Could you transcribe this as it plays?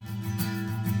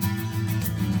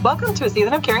Welcome to a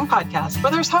Season of Caring podcast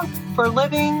where there's hope for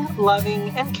living, loving,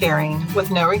 and caring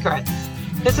with no regrets.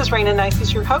 This is Raina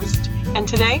Nices, your host, and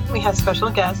today we have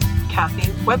special guest,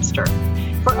 Kathy Webster.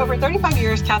 For over 35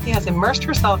 years, Kathy has immersed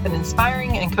herself in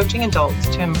inspiring and coaching adults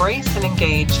to embrace and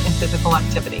engage in physical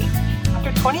activity.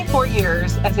 After 24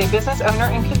 years as a business owner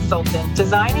and consultant,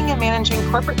 designing and managing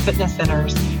corporate fitness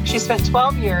centers, she spent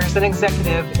 12 years as an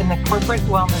executive in the corporate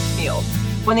wellness field.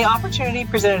 When the opportunity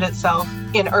presented itself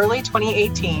in early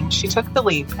 2018, she took the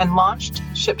leap and launched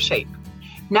ShipShape.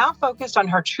 Now focused on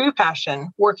her true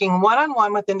passion, working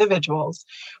one-on-one with individuals,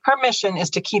 her mission is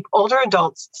to keep older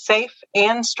adults safe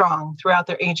and strong throughout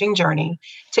their aging journey,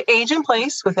 to age in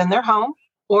place within their home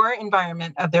or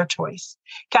environment of their choice.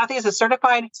 Kathy is a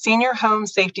certified senior home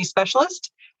safety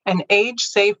specialist and Age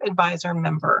Safe Advisor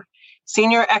member,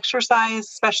 senior exercise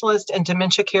specialist and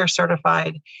dementia care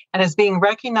certified, and is being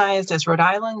recognized as Rhode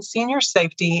Island senior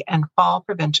safety and fall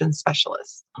prevention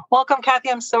specialist. Welcome, Kathy.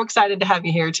 I'm so excited to have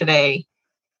you here today.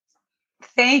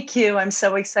 Thank you. I'm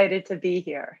so excited to be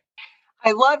here.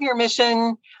 I love your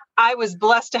mission. I was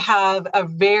blessed to have a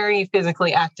very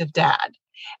physically active dad.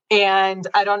 And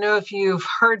I don't know if you've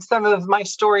heard some of my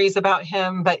stories about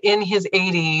him, but in his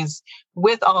 80s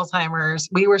with Alzheimer's,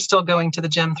 we were still going to the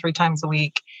gym 3 times a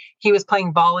week. He was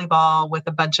playing volleyball with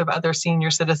a bunch of other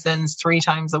senior citizens 3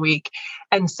 times a week.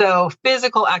 And so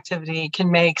physical activity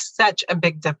can make such a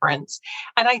big difference.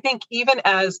 And I think even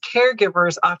as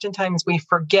caregivers, oftentimes we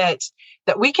forget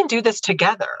that we can do this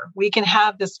together. We can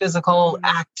have this physical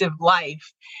active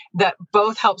life that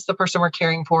both helps the person we're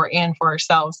caring for and for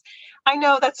ourselves. I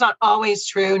know that's not always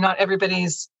true. Not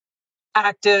everybody's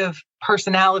active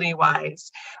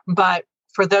personality-wise, but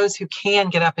for those who can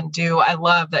get up and do, I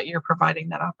love that you're providing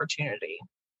that opportunity.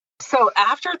 So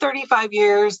after 35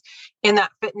 years in that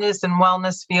fitness and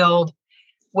wellness field,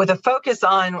 with a focus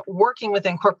on working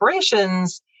within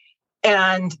corporations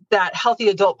and that healthy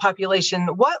adult population,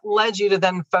 what led you to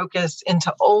then focus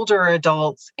into older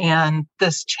adults and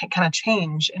this kind of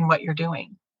change in what you're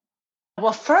doing?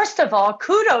 Well, first of all,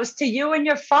 kudos to you and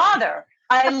your father.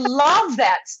 I love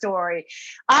that story.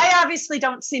 I obviously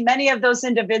don't see many of those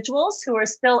individuals who are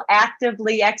still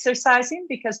actively exercising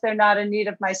because they're not in need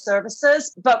of my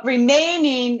services, but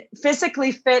remaining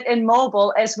physically fit and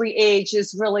mobile as we age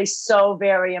is really so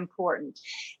very important.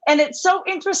 And it's so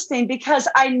interesting because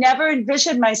I never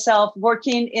envisioned myself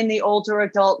working in the older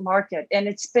adult market. And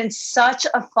it's been such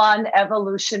a fun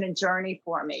evolution and journey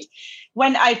for me.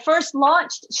 When I first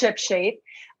launched ShipShape,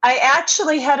 I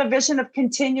actually had a vision of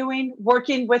continuing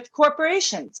working with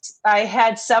corporations. I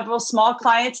had several small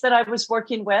clients that I was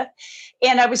working with,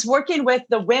 and I was working with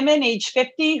the women age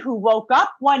 50 who woke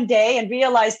up one day and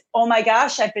realized, oh my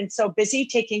gosh, I've been so busy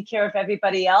taking care of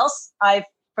everybody else, I've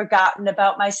forgotten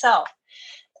about myself.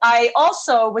 I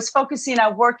also was focusing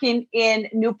on working in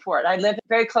Newport. I live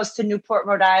very close to Newport,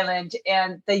 Rhode Island,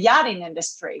 and the yachting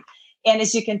industry. And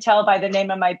as you can tell by the name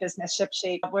of my business,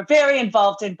 ShipShape, we're very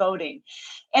involved in boating.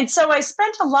 And so I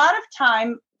spent a lot of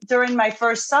time during my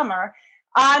first summer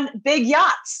on big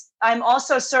yachts. I'm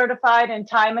also certified in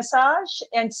Thai massage.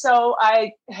 And so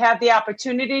I had the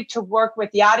opportunity to work with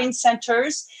yachting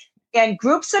centers and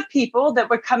groups of people that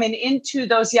were coming into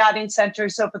those yachting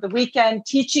centers over the weekend,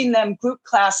 teaching them group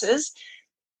classes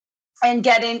and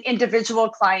getting individual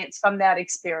clients from that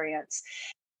experience.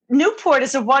 Newport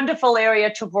is a wonderful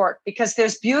area to work because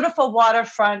there's beautiful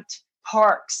waterfront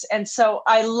parks. And so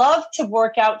I love to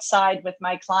work outside with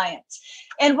my clients.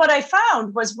 And what I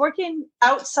found was working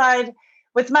outside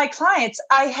with my clients,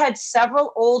 I had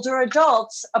several older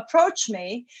adults approach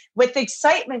me with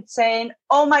excitement saying,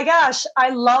 oh my gosh,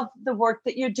 I love the work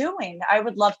that you're doing. I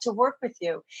would love to work with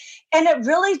you. And it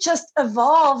really just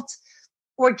evolved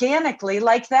organically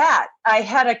like that. I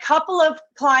had a couple of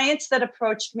clients that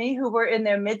approached me who were in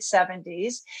their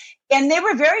mid-70s, and they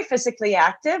were very physically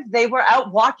active. They were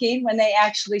out walking when they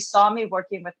actually saw me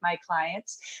working with my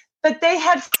clients, but they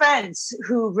had friends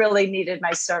who really needed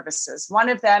my services. One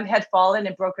of them had fallen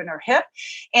and broken her hip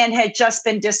and had just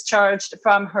been discharged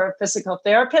from her physical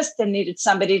therapist and needed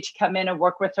somebody to come in and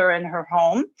work with her in her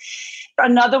home.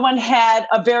 Another one had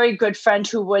a very good friend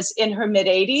who was in her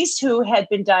mid-80s who had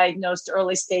been diagnosed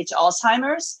early stage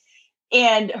Alzheimer's,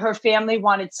 and her family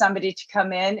wanted somebody to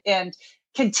come in and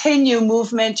continue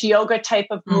movement, yoga type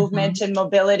of movement and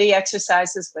mobility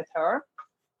exercises with her.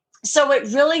 So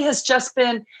it really has just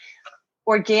been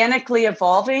organically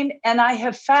evolving. And I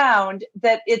have found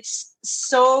that it's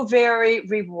so very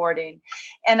rewarding.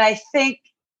 And I think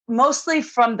mostly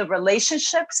from the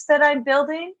relationships that I'm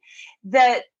building,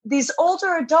 that these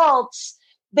older adults,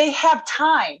 they have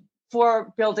time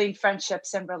for building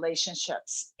friendships and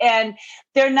relationships. And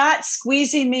they're not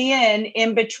squeezing me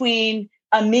in between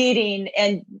a meeting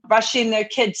and rushing their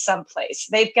kids someplace.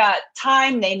 They've got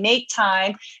time, they make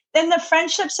time, then the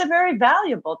friendships are very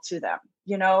valuable to them.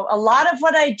 You know, a lot of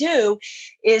what I do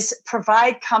is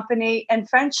provide company and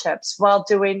friendships while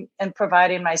doing and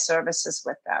providing my services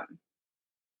with them.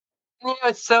 You know,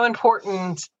 it's so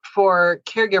important for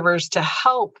caregivers to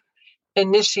help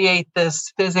initiate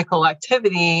this physical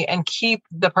activity and keep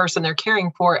the person they're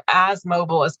caring for as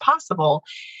mobile as possible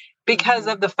because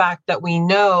of the fact that we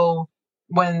know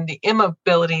when the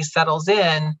immobility settles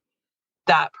in,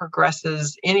 that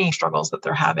progresses any struggles that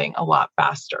they're having a lot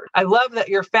faster. I love that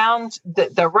you're found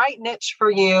the right niche for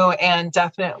you and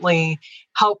definitely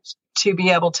helped to be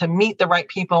able to meet the right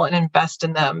people and invest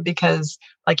in them because,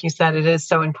 like you said, it is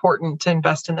so important to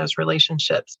invest in those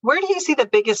relationships. Where do you see the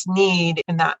biggest need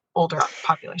in that older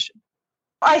population?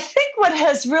 I think what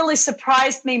has really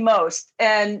surprised me most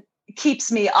and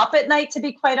keeps me up at night, to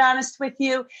be quite honest with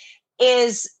you,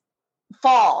 is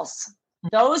falls.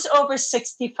 Those over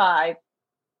 65,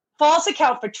 falls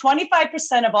account for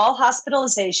 25% of all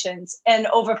hospitalizations and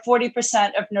over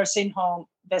 40% of nursing home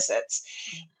visits.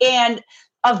 And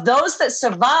of those that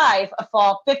survive a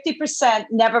fall, 50%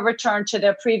 never return to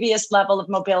their previous level of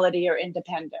mobility or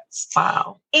independence.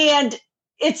 Wow. And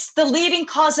it's the leading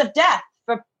cause of death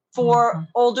for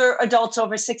older adults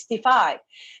over 65.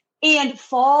 And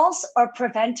falls are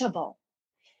preventable.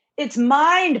 It's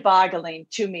mind-boggling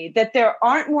to me that there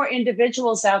aren't more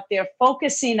individuals out there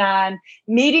focusing on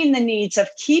meeting the needs of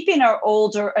keeping our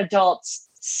older adults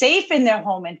safe in their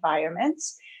home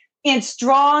environments and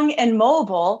strong and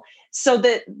mobile so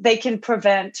that they can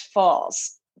prevent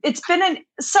falls. It's been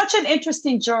such an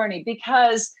interesting journey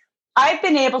because I've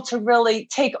been able to really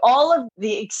take all of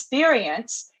the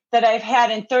experience that I've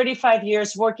had in 35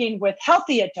 years working with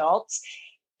healthy adults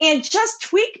and just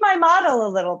tweak my model a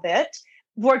little bit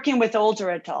working with older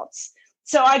adults.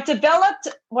 So I've developed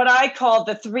what I call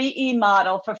the 3E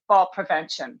model for fall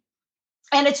prevention.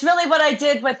 And it's really what I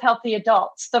did with healthy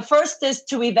adults. The first is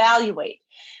to evaluate.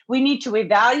 We need to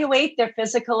evaluate their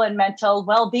physical and mental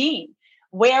well-being.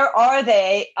 Where are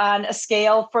they on a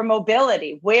scale for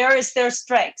mobility? Where is their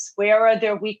strengths? Where are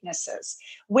their weaknesses?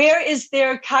 Where is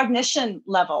their cognition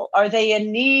level? Are they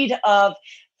in need of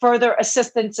further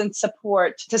assistance and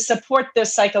support to support their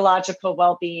psychological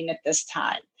well-being at this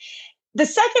time? The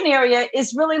second area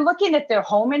is really looking at their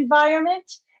home environment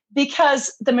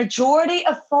because the majority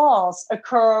of falls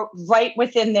occur right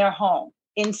within their home,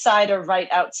 inside or right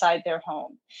outside their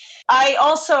home. I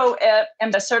also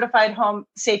am a certified home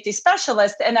safety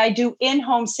specialist and I do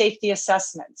in-home safety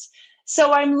assessments.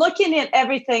 So I'm looking at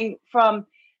everything from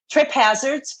trip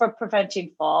hazards for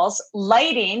preventing falls,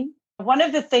 lighting. One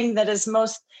of the things that is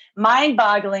most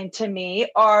mind-boggling to me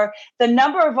are the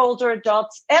number of older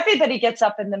adults. Everybody gets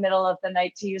up in the middle of the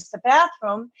night to use the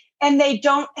bathroom and they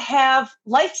don't have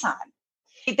lights on.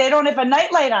 They don't have a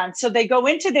nightlight on. So they go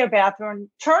into their bathroom,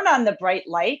 turn on the bright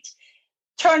light,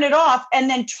 turn it off, and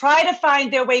then try to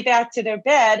find their way back to their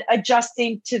bed,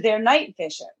 adjusting to their night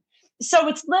vision. So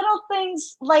it's little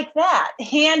things like that,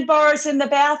 hand bars in the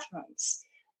bathrooms,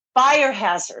 fire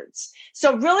hazards.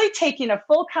 So really taking a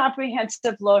full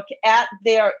comprehensive look at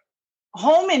their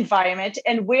home environment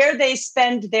and where they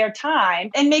spend their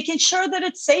time and making sure that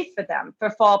it's safe for them for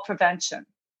fall prevention.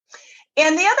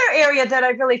 And the other area that I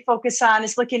really focus on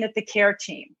is looking at the care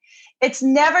team. It's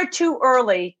never too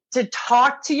early to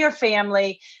talk to your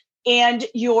family and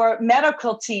your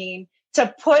medical team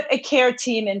to put a care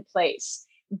team in place.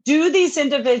 Do these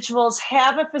individuals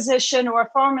have a physician or a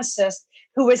pharmacist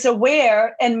who is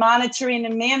aware and monitoring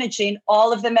and managing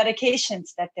all of the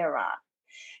medications that they're on?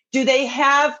 Do they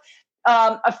have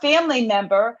a family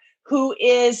member who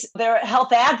is their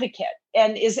health advocate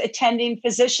and is attending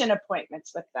physician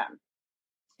appointments with them?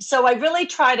 So I really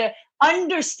try to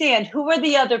understand who are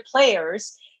the other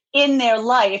players in their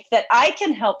life that I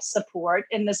can help support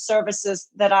in the services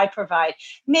that I provide,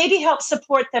 maybe help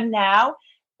support them now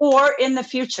or in the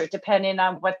future, depending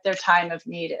on what their time of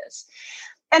need is.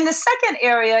 And the second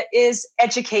area is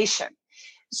education.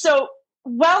 So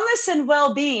wellness and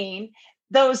well-being,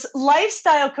 those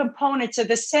lifestyle components are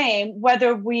the same,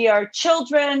 whether we are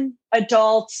children,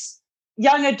 adults,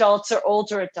 young adults, or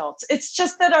older adults. It's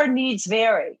just that our needs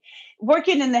vary.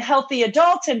 Working in the healthy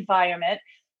adult environment,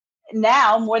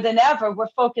 now more than ever, we're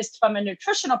focused from a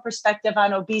nutritional perspective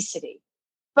on obesity.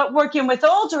 But working with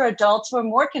older adults, we're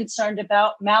more concerned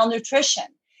about malnutrition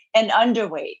and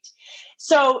underweight.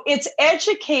 So it's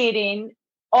educating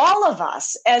all of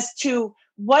us as to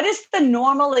what is the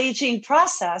normal aging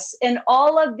process in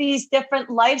all of these different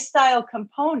lifestyle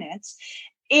components?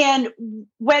 And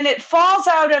when it falls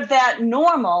out of that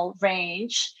normal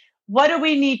range, what do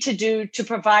we need to do to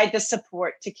provide the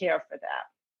support to care for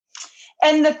that?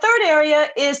 And the third area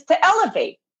is to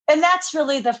elevate. And that's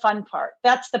really the fun part.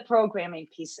 That's the programming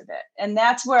piece of it. And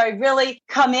that's where I really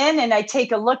come in and I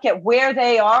take a look at where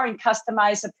they are and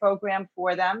customize a program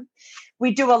for them.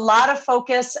 We do a lot of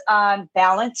focus on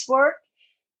balance work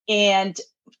and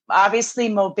obviously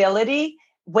mobility,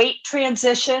 weight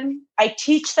transition. I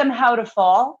teach them how to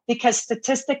fall because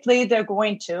statistically they're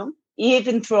going to,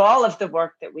 even through all of the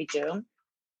work that we do.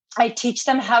 I teach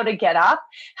them how to get up,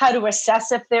 how to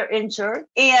assess if they're injured.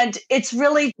 And it's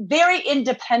really very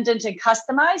independent and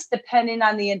customized depending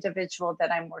on the individual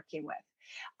that I'm working with.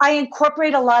 I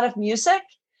incorporate a lot of music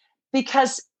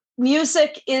because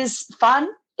music is fun.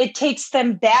 It takes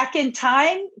them back in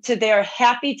time to their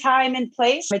happy time and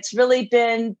place. It's really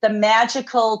been the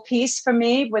magical piece for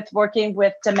me with working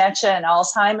with dementia and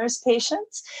Alzheimer's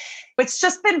patients. It's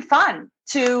just been fun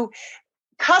to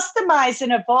customize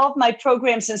and evolve my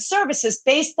programs and services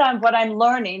based on what I'm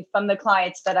learning from the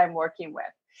clients that I'm working with.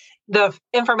 The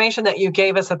information that you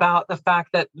gave us about the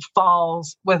fact that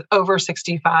falls with over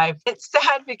 65, it's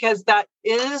sad because that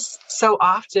is so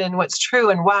often what's true.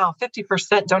 And wow,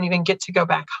 50% don't even get to go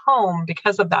back home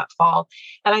because of that fall.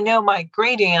 And I know my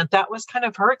great aunt, that was kind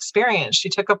of her experience. She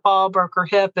took a fall, broke her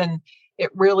hip, and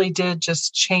it really did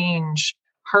just change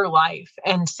her life.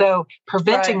 And so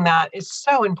preventing that is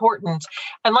so important.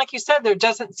 And like you said, there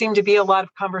doesn't seem to be a lot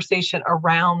of conversation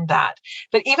around that.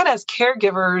 But even as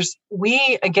caregivers,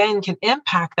 we again can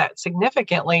impact that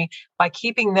significantly by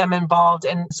keeping them involved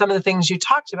in some of the things you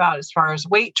talked about as far as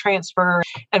weight transfer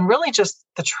and really just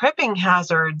the tripping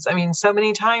hazards. I mean, so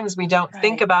many times we don't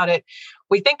think about it.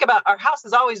 We think about our house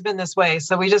has always been this way.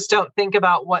 So we just don't think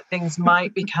about what things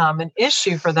might become an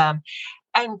issue for them.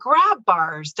 And grab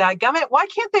bars, dadgummit, why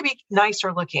can't they be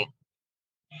nicer looking?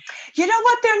 You know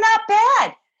what? They're not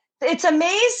bad. It's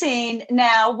amazing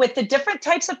now with the different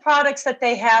types of products that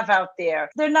they have out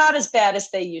there. They're not as bad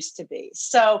as they used to be.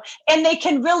 So, and they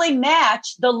can really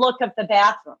match the look of the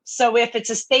bathroom. So if it's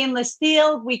a stainless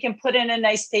steel, we can put in a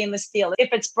nice stainless steel. If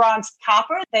it's bronzed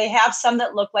copper, they have some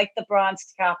that look like the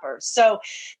bronzed copper. So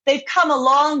they've come a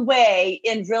long way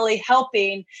in really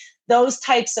helping those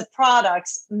types of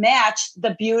products match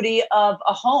the beauty of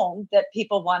a home that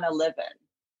people want to live in.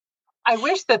 I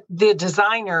wish that the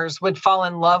designers would fall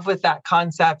in love with that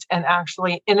concept and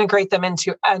actually integrate them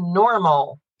into a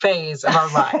normal phase of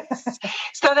our lives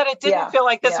so that it didn't feel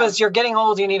like this was, you're getting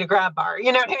old, you need a grab bar,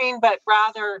 you know what I mean? But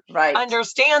rather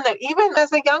understand that even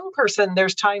as a young person,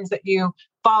 there's times that you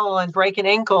fall and break an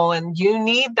ankle and you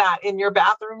need that in your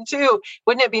bathroom too.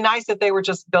 Wouldn't it be nice if they were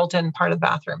just built in part of the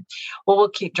bathroom? Well, we'll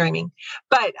keep dreaming.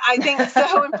 But I think it's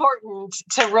so important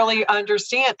to really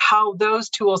understand how those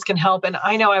tools can help. And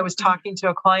I know I was talking to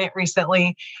a client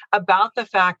recently about the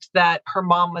fact that her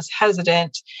mom was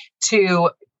hesitant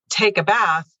to take a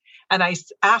bath. And I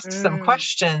asked some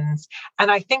questions,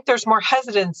 and I think there's more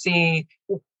hesitancy.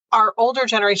 Our older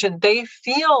generation, they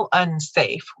feel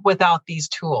unsafe without these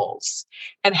tools,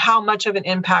 and how much of an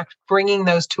impact bringing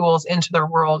those tools into their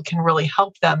world can really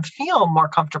help them feel more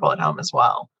comfortable at home as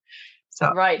well.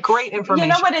 So great information.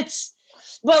 You know what?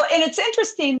 And it's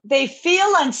interesting. They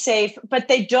feel unsafe, but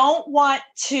they don't want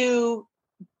to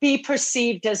be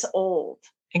perceived as old.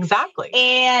 Exactly.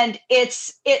 And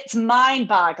it's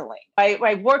mind-boggling.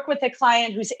 I work with a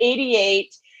client who's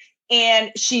 88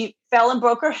 and she fell and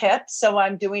broke her hip. So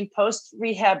I'm doing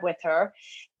post-rehab with her.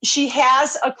 She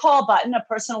has a call button, a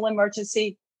personal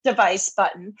emergency device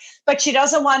button, but she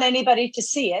doesn't want anybody to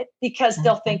see it because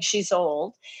they'll think she's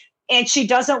old. And she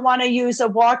doesn't want to use a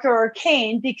walker or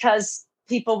cane because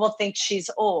people will think she's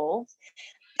old.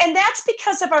 And that's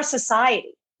because of our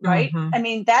society. Right? I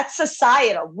mean, that's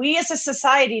societal. We as a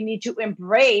society need to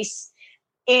embrace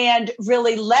and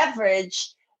really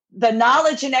leverage the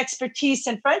knowledge and expertise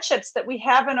and friendships that we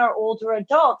have in our older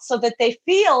adults so that they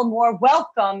feel more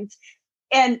welcomed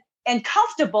and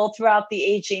comfortable throughout the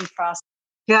aging process.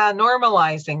 Yeah,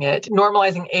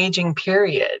 normalizing aging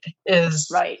period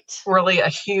is really a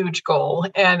huge goal.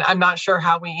 And I'm not sure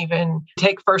how we even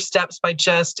take first steps by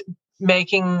just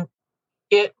making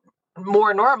it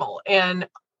more normal and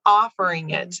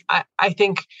offering it. I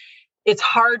think it's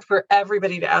hard for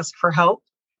everybody to ask for help,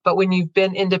 but when you've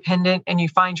been independent and you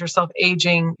find yourself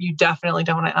aging, you definitely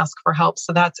don't want to ask for help.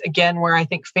 So that's again where I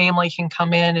think family can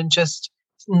come in and just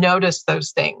notice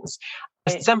those things.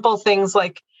 Simple things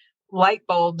like light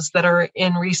bulbs that are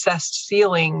in recessed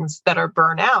ceilings that are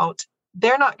burnt out.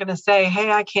 they're not going to say,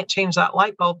 hey, I can't change that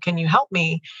light bulb. Can you help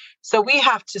me? So we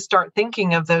have to start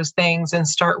thinking of those things and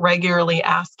start regularly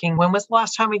asking, when was the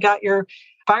last time we got your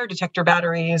fire detector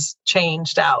batteries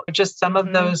changed out? Just some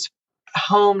of those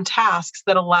home tasks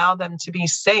that allow them to be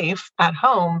safe at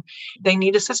home, they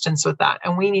need assistance with that.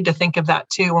 And we need to think of that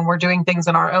too. When we're doing things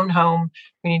in our own home,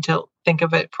 we need to think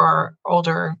of it for our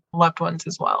older loved ones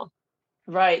as well.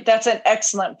 Right. That's an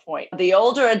excellent point. The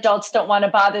older adults don't want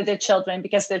to bother their children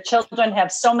because their children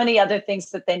have so many other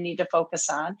things that they need to focus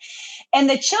on. And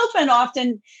the children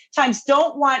oftentimes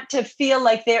don't want to feel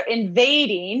like they're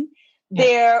invading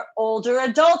their older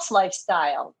adults'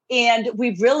 lifestyle. And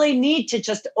we really need to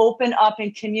just open up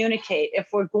and communicate. If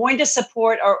we're going to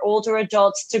support our older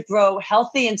adults to grow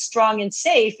healthy and strong and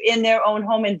safe in their own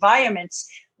home environments,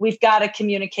 we've got to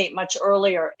communicate much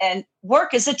earlier and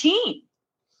work as a team.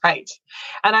 Right.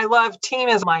 And I love team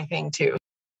is my thing too.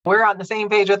 We're on the same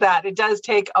page with that. It does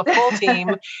take a full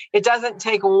team. It doesn't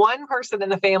take one person in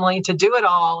the family to do it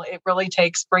all. It really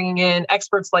takes bringing in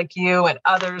experts like you and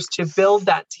others to build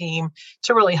that team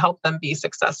to really help them be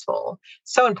successful.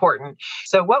 So important.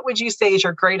 So what would you say is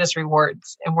your greatest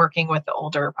rewards in working with the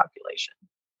older population?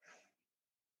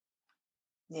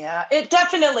 Yeah, it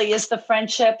definitely is the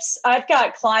friendships. I've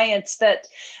got clients that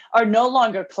are no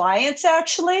longer clients,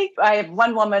 actually. I have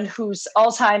one woman whose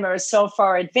Alzheimer's is so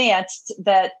far advanced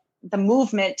that the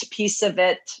movement piece of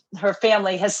it, her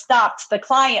family has stopped the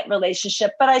client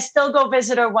relationship, but I still go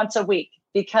visit her once a week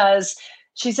because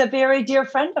she's a very dear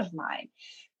friend of mine.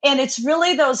 And it's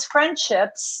really those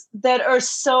friendships that are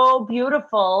so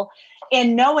beautiful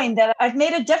in knowing that I've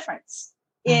made a difference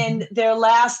in their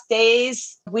last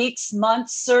days, weeks,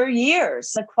 months, or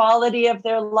years, the quality of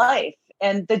their life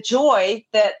and the joy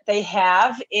that they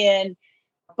have in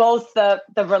both the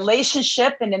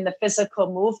relationship and in the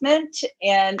physical movement.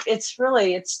 And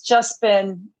it's just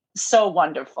been so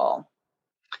wonderful.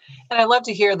 And I love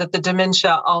to hear that the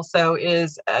dementia also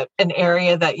is an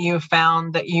area that you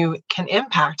found that you can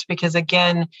impact, because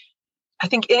again, I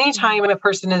think anytime a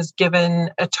person is given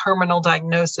a terminal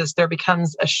diagnosis, there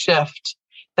becomes a shift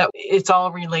that it's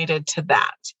all related to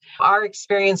that. Our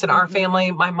experience in our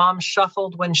family, my mom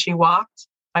shuffled when she walked.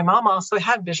 My mom also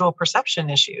had visual perception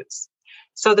issues.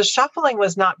 So the shuffling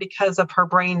was not because of her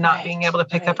brain not being able to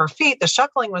pick up her feet. The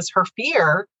shuffling was her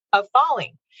fear of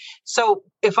falling. So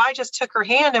if I just took her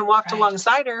hand and walked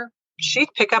alongside her, she'd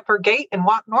pick up her gait and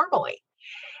walk normally.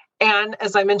 And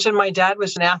as I mentioned, my dad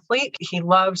was an athlete. He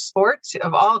loved sports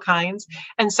of all kinds.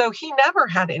 And so he never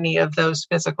had any of those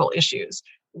physical issues.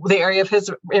 The area of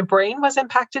his brain was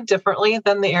impacted differently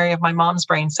than the area of my mom's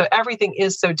brain. So everything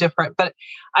is so different. But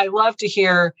I love to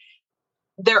hear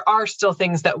there are still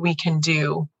things that we can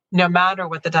do no matter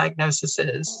what the diagnosis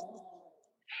is.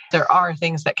 There are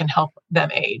things that can help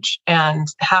them age and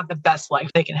have the best life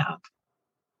they can have.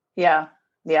 Yeah.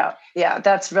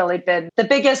 That's really been the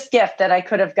biggest gift that I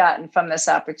could have gotten from this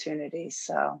opportunity.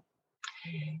 So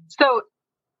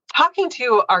talking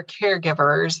to our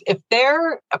caregivers, if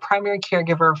they're a primary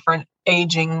caregiver for an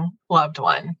aging loved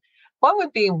one, what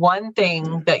would be one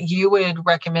thing that you would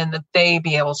recommend that they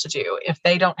be able to do if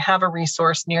they don't have a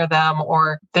resource near them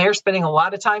or they're spending a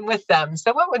lot of time with them?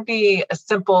 So what would be a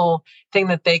simple thing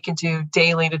that they could do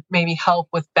daily to maybe help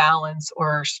with balance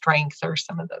or strength or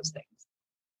some of those things?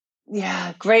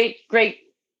 Yeah, great.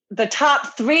 The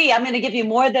top three, I'm going to give you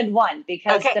more than one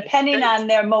because depending on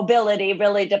their mobility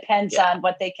really depends on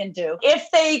what they can do. If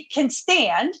they can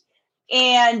stand,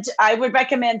 and I would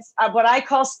recommend what I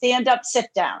call stand-up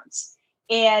sit-downs.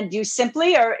 And you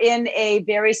simply are in a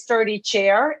very sturdy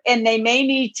chair, and they may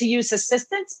need to use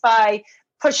assistance by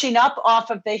pushing up off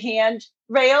of the hand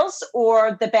rails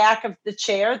or the back of the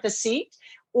chair, the seat,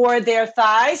 or their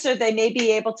thighs, or they may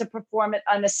be able to perform it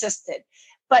unassisted.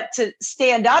 But to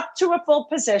stand up to a full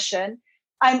position,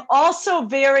 I'm also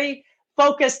very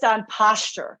focused on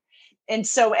posture. And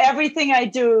so everything I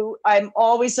do, I'm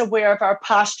always aware of our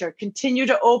posture. Continue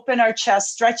to open our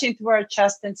chest, stretching through our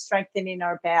chest and strengthening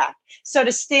our back. So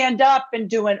to stand up and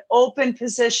do an open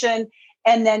position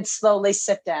and then slowly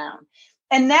sit down.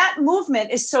 And that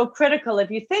movement is so critical if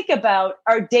you think about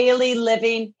our daily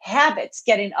living habits,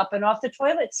 getting up and off the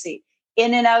toilet seat,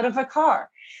 in and out of a car.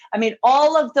 I mean,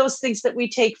 all of those things that we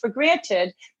take for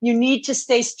granted, you need to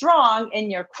stay strong in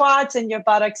your quads and your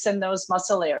buttocks and those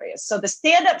muscle areas. So the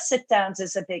stand-up sit-downs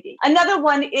is a biggie. Another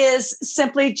one is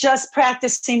simply just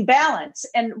practicing balance.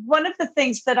 And one of the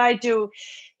things that I do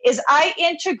is I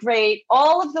integrate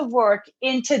all of the work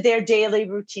into their daily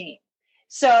routine.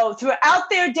 So throughout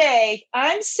their day,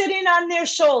 I'm sitting on their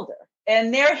shoulder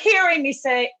and they're hearing me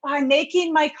say, I'm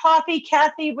making my coffee.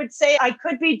 Kathy would say, I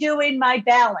could be doing my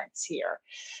balance here.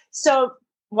 So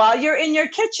while you're in your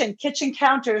kitchen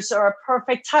counters are a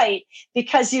perfect height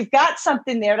because you've got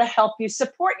something there to help you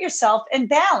support yourself and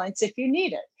balance if you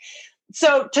need it.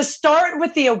 So to start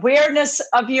with the awareness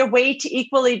of your weight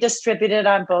equally distributed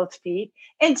on both feet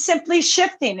and simply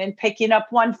shifting and picking up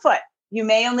one foot. You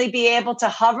may only be able to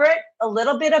hover it a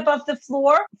little bit above the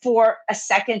floor for a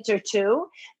second or two,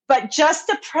 but just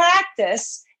to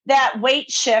practice that weight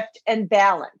shift and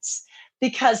balance,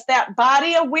 because that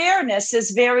body awareness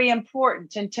is very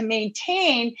important. And to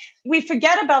maintain, we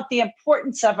forget about the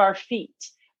importance of our feet.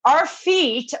 Our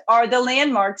feet are the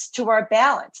landmarks to our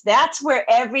balance. That's where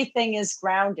everything is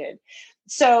grounded.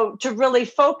 So to really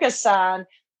focus on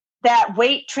that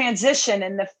weight transition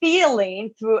and the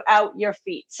feeling throughout your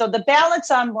feet. So the balance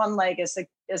on one leg is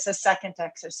a second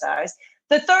exercise.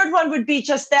 The third one would be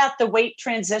just that, the weight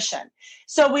transition.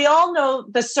 So we all know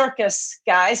the circus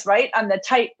guys, right, on the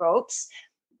tight ropes.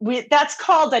 That's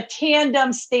called a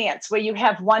tandem stance, where you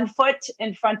have one foot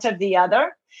in front of the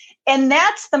other. And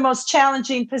that's the most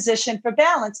challenging position for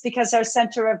balance because our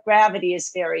center of gravity is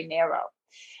very narrow.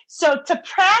 So to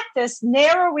practice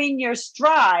narrowing your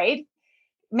stride,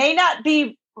 may not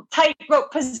be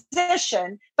tightrope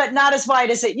position, but not as wide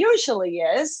as it usually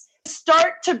is.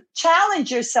 Start to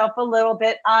challenge yourself a little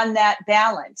bit on that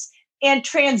balance and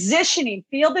transitioning.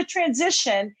 Feel the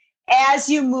transition as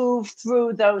you move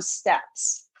through those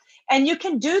steps. And you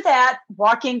can do that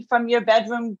walking from your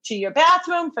bedroom to your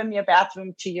bathroom, from your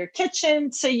bathroom to your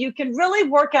kitchen. So you can really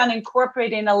work on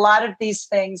incorporating a lot of these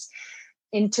things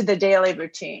into the daily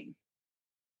routine.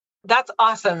 That's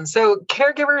awesome. So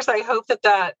caregivers, I hope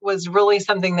that was really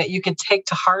something that you could take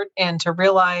to heart and to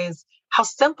realize how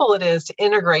simple it is to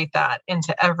integrate that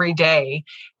into every day.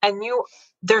 And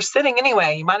they're sitting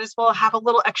anyway. You might as well have a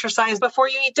little exercise before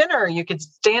you eat dinner. You could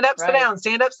stand up, sit down,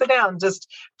 stand up, sit down, just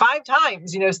 5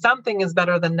 times. Something is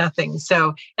better than nothing.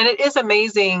 So, and it is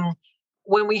amazing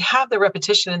when we have the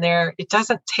repetition in there, it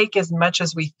doesn't take as much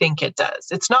as we think it does.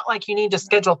 It's not like you need to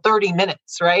schedule 30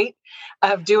 minutes, right,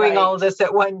 of doing all of this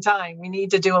at one time. We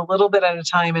need to do a little bit at a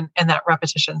time, and that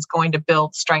repetition is going to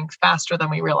build strength faster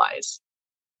than we realize.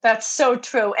 That's so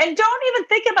true. And don't even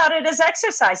think about it as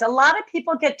exercise. A lot of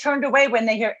people get turned away when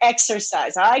they hear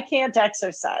exercise. I can't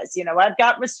exercise. I've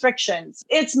got restrictions.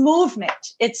 It's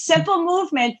movement. It's simple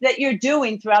movement that you're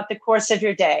doing throughout the course of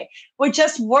your day. We're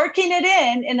just working it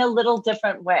in a little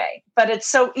different way. But it's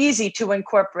so easy to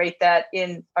incorporate that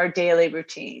in our daily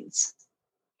routines.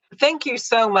 Thank you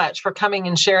so much for coming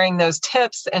and sharing those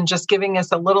tips and just giving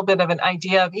us a little bit of an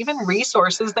idea of even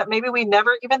resources that maybe we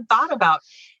never even thought about.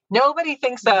 Nobody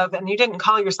thinks of, and you didn't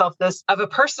call yourself this, of a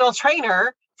personal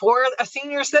trainer for a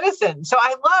senior citizen. So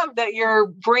I love that you're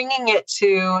bringing it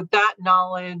to that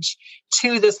knowledge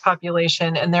to this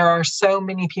population. And there are so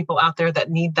many people out there that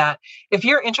need that. If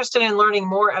you're interested in learning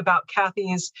more about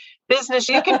Kathy's business,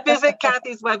 you can visit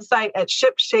Kathy's website at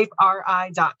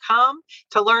shipshaperi.com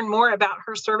to learn more about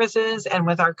her services. And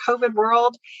with our COVID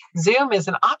world, Zoom is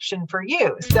an option for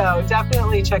you. So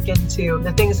definitely check into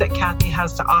the things that Kathy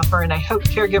has to offer. And I hope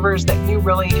caregivers that you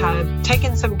really have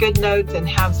taken some good notes and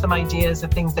have some ideas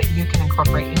of things that you can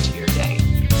incorporate into your day.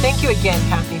 Thank you again,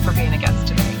 Kathy, for being a guest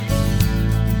today.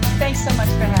 Thanks so much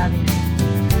for having me.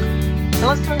 And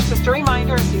listeners, just a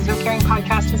reminder, a Season of Caring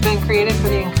podcast has been created for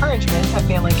the encouragement of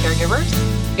family caregivers.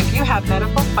 If you have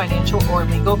medical, financial, or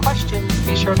legal questions,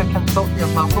 be sure to consult your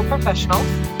local professionals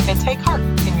and take heart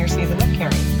in your season of care.